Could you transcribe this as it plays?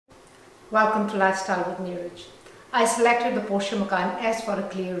Welcome to Lifestyle with Neeraj. I selected the Porsche Macan S for a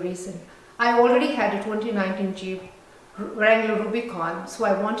clear reason. I already had a 2019 Jeep Rubicon, so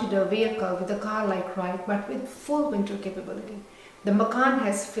I wanted a vehicle with a car-like ride but with full winter capability. The Macan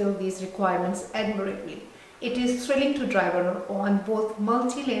has filled these requirements admirably. It is thrilling to drive on both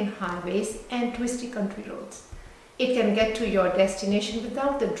multi-lane highways and twisty country roads. It can get to your destination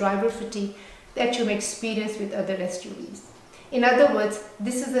without the driver fatigue that you may experience with other SUVs. In other words,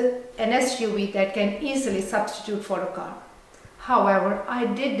 this is an SUV that can easily substitute for a car. However, I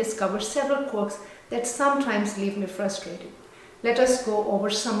did discover several quirks that sometimes leave me frustrated. Let us go over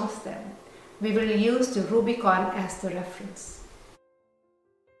some of them. We will use the Rubicon as the reference.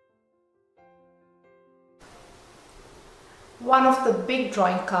 One of the big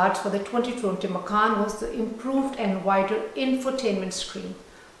drawing cards for the 2020 Macan was the improved and wider infotainment screen.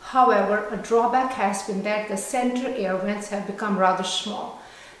 However, a drawback has been that the center air vents have become rather small.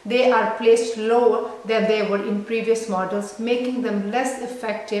 They are placed lower than they were in previous models, making them less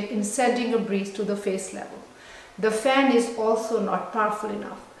effective in sending a breeze to the face level. The fan is also not powerful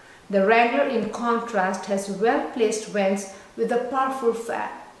enough. The Wrangler, in contrast, has well-placed vents with a powerful fan.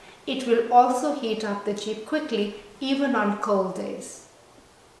 It will also heat up the Jeep quickly, even on cold days.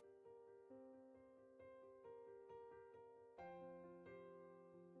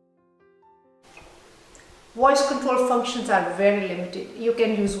 Voice control functions are very limited. You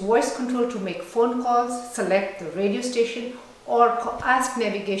can use voice control to make phone calls, select the radio station, or ask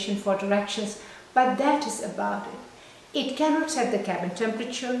navigation for directions, but that is about it. It cannot set the cabin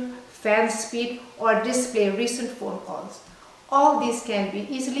temperature, fan speed, or display recent phone calls. All these can be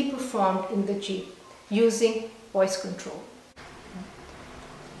easily performed in the Jeep using voice control.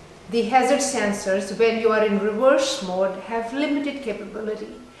 The hazard sensors, when you are in reverse mode, have limited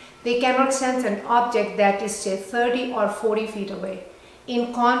capability. They cannot sense an object that is, say, 30 or 40 feet away.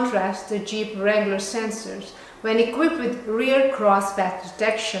 In contrast, the Jeep Wrangler sensors, when equipped with rear cross-path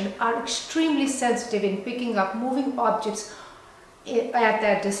detection, are extremely sensitive in picking up moving objects at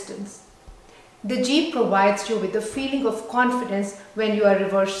that distance. The Jeep provides you with a feeling of confidence when you are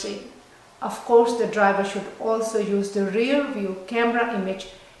reversing. Of course, the driver should also use the rear view camera image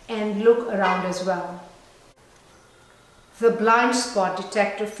and look around as well. The blind spot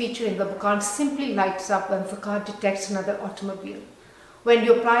detector feature in the Macan simply lights up when the car detects another automobile. When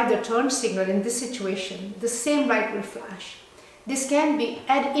you apply the turn signal in this situation, the same light will flash. This can be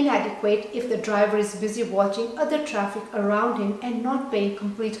inadequate if the driver is busy watching other traffic around him and not paying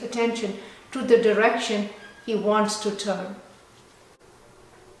complete attention to the direction he wants to turn.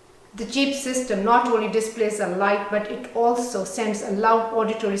 The Jeep system not only displays a light, but it also sends a loud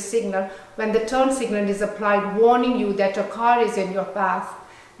auditory signal when the turn signal is applied, warning you that a car is in your path.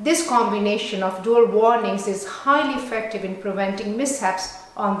 This combination of dual warnings is highly effective in preventing mishaps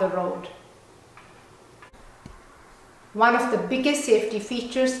on the road. One of the biggest safety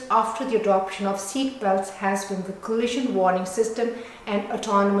features after the adoption of seat belts has been the collision warning system and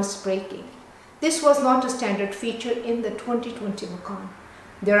autonomous braking. This was not a standard feature in the 2020 Macan.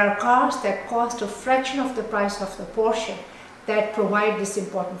 There are cars that cost a fraction of the price of the Porsche that provide this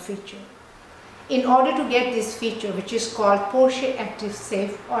important feature. In order to get this feature, which is called Porsche Active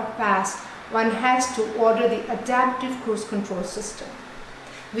Safe or PASS, one has to order the Adaptive Cruise Control System,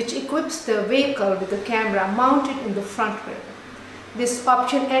 which equips the vehicle with a camera mounted in the front rear. This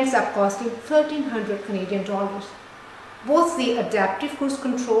option ends up costing 1,300 Canadian dollars. Both the Adaptive Cruise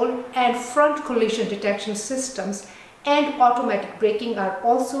Control and front collision detection systems and automatic braking are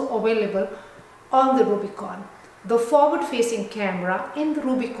also available on the Rubicon. The forward-facing camera in the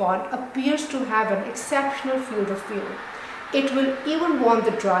Rubicon appears to have an exceptional field of view. It will even warn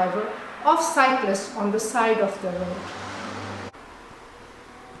the driver of cyclists on the side of the road.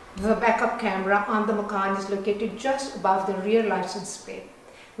 The backup camera on the Macan is located just above the rear license plate,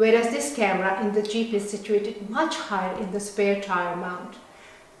 whereas this camera in the Jeep is situated much higher in the spare tire mount.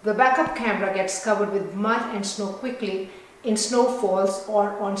 The backup camera gets covered with mud and snow quickly in snowfalls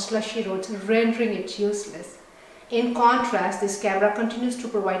or on slushy roads, rendering it useless. In contrast, this camera continues to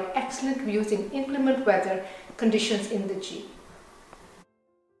provide excellent views in inclement weather conditions in the Jeep.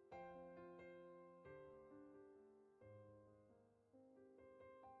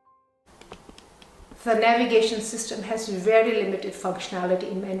 The navigation system has very limited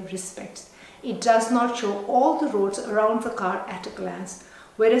functionality in many respects. It does not show all the roads around the car at a glance,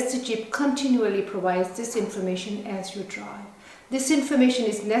 whereas the Jeep continually provides this information as you drive. This information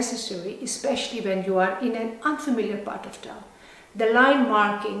is necessary, especially when you are in an unfamiliar part of town. The line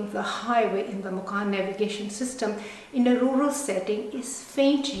marking the highway in the Macan navigation system in a rural setting is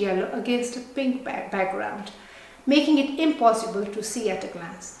faint yellow against a pink background, making it impossible to see at a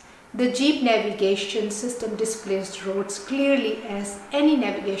glance. The Jeep navigation system displays roads clearly as any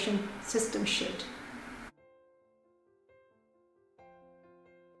navigation system should.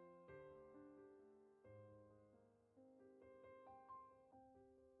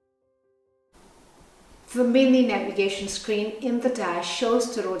 The mini navigation screen in the dash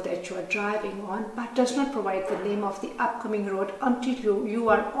shows the road that you are driving on, but does not provide the name of the upcoming road until you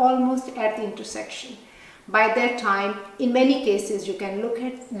are almost at the intersection. By that time, in many cases, you can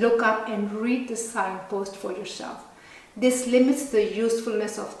look up and read the signpost for yourself. This limits the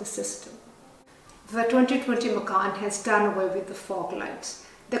usefulness of the system. The 2020 Macan has done away with the fog lights.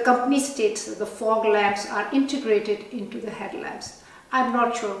 The company states that the fog lamps are integrated into the headlamps. I'm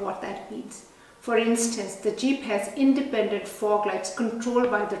not sure what that means. For instance, the Jeep has independent fog lights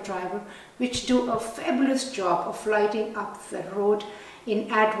controlled by the driver, which do a fabulous job of lighting up the road in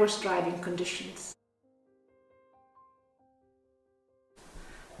adverse driving conditions.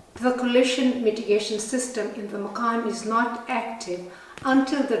 The collision mitigation system in the Macan is not active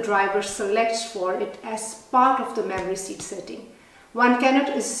until the driver selects for it as part of the memory seat setting. One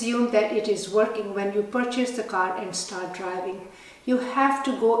cannot assume that it is working when you purchase the car and start driving. You have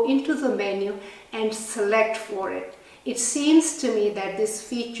to go into the menu and select for it. It seems to me that this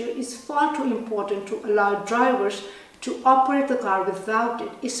feature is far too important to allow drivers to operate the car without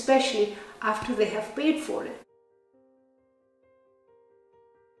it, especially after they have paid for it.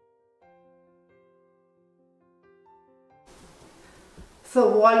 The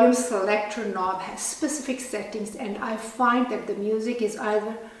volume selector knob has specific settings, and I find that the music is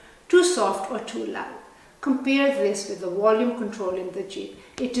either too soft or too loud. Compare this with the volume control in the Jeep.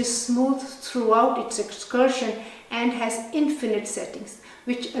 It is smooth throughout its excursion and has infinite settings,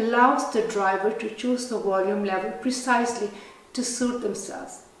 which allows the driver to choose the volume level precisely to suit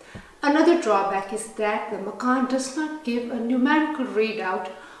themselves. Another drawback is that the Macan does not give a numerical readout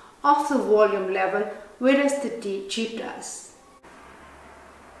of the volume level, whereas the Jeep does.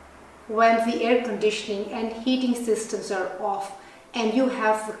 When the air conditioning and heating systems are off and you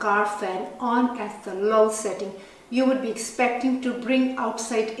have the car fan on at the low setting, you would be expecting to bring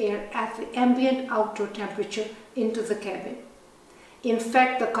outside air at the ambient outdoor temperature into the cabin. In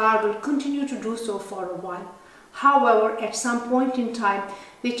fact, the car will continue to do so for a while. However, at some point in time,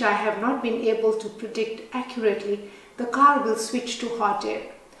 which I have not been able to predict accurately, the car will switch to hot air.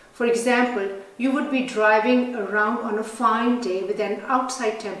 For example, you would be driving around on a fine day with an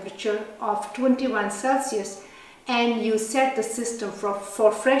outside temperature of 21 Celsius and you set the system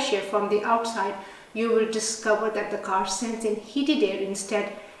for fresh air from the outside, you will discover that the car sends in heated air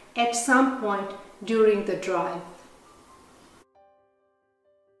instead at some point during the drive.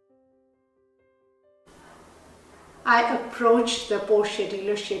 I approached the Porsche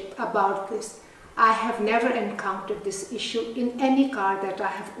dealership about this. I have never encountered this issue in any car that I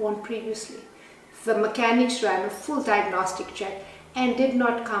have owned previously. The mechanics ran a full diagnostic check and did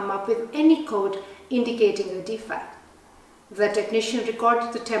not come up with any code indicating a defect. The technician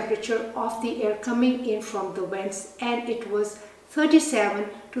recorded the temperature of the air coming in from the vents and it was 37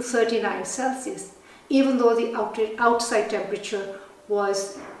 to 39 Celsius, even though the outside temperature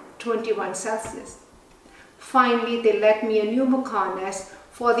was 21 Celsius. Finally, they let me a new Macan S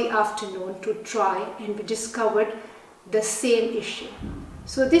for the afternoon to try, and we discovered the same issue.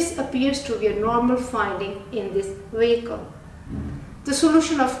 So this appears to be a normal finding in this vehicle. The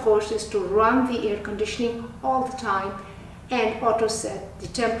solution, of course, is to run the air conditioning all the time and auto set the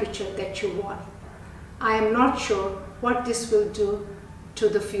temperature that you want. I am not sure what this will do to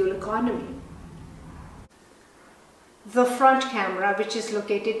the fuel economy. The front camera, which is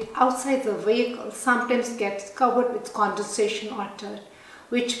located outside the vehicle, sometimes gets covered with condensation or dirt,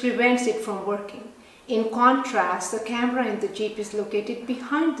 which prevents it from working. In contrast, the camera in the Jeep is located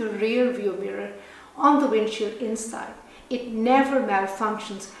behind the rear view mirror on the windshield inside. It never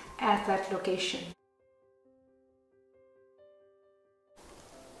malfunctions at that location.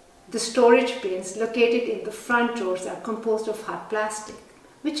 The storage bins located in the front doors are composed of hard plastic,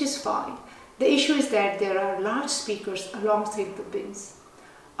 which is fine. The issue is that there are large speakers alongside the bins.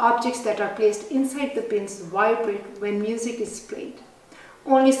 Objects that are placed inside the bins vibrate when music is played.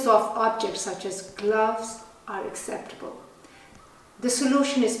 Only soft objects such as gloves are acceptable. The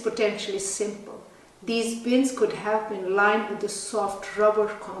solution is potentially simple. These bins could have been lined with a soft rubber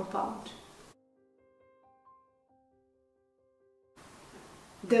compound.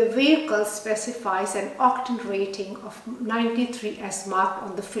 The vehicle specifies an octane rating of 93 as marked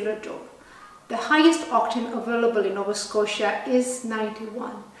on the filler door. The highest octane available in Nova Scotia is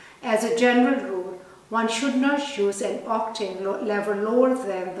 91. As a general rule, one should not use an octane level lower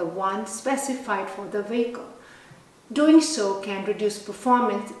than the one specified for the vehicle. Doing so can reduce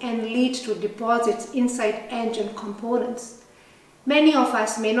performance and lead to deposits inside engine components. Many of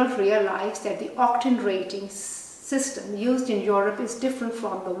us may not realize that the octane rating system used in Europe is different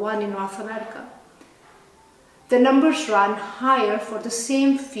from the one in North America. The numbers run higher for the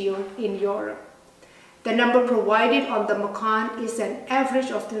same fuel in Europe. The number provided on the Macan is an average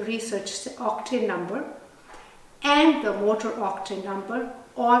of the research octane number and the motor octane number,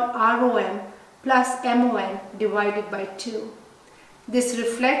 or ROM plus MON divided by 2. This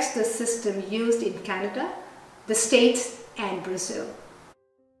reflects the system used in Canada, the States, and Brazil.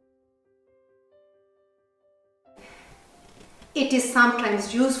 It is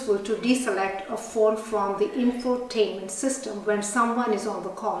sometimes useful to deselect a phone from the infotainment system when someone is on the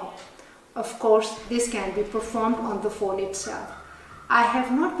call. Of course, this can be performed on the phone itself. I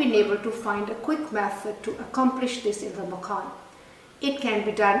have not been able to find a quick method to accomplish this in the Macan. It can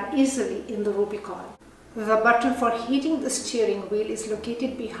be done easily in the Rubicon. The button for heating the steering wheel is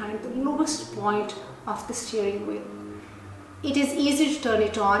located behind the lowest point of the steering wheel. It is easy to turn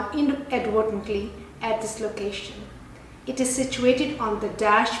it on inadvertently at this location. It is situated on the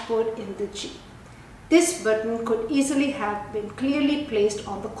dashboard in the Jeep. This button could easily have been clearly placed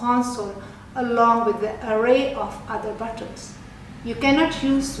on the console along with the array of other buttons. You cannot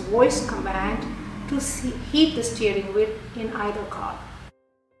use voice command to heat the steering wheel in either car.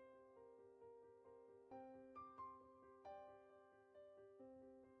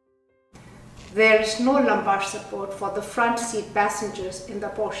 There is no lumbar support for the front seat passengers in the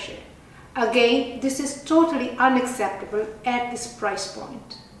Porsche. Again, this is totally unacceptable at this price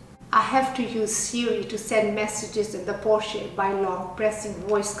point. I have to use Siri to send messages in the Porsche by long pressing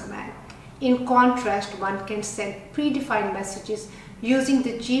voice command. In contrast, one can send predefined messages using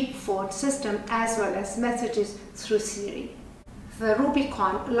the Jeep phone system as well as messages through Siri. The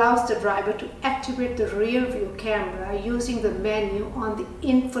Rubicon allows the driver to activate the rear view camera using the menu on the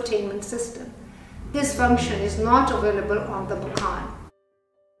infotainment system. This function is not available on the Macan.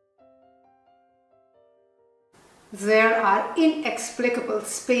 There are inexplicable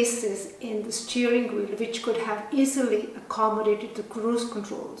spaces in the steering wheel which could have easily accommodated the cruise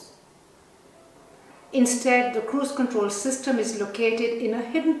controls. Instead, the cruise control system is located in a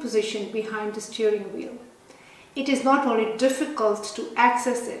hidden position behind the steering wheel. It is not only difficult to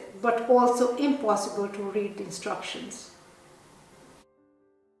access it, but also impossible to read the instructions.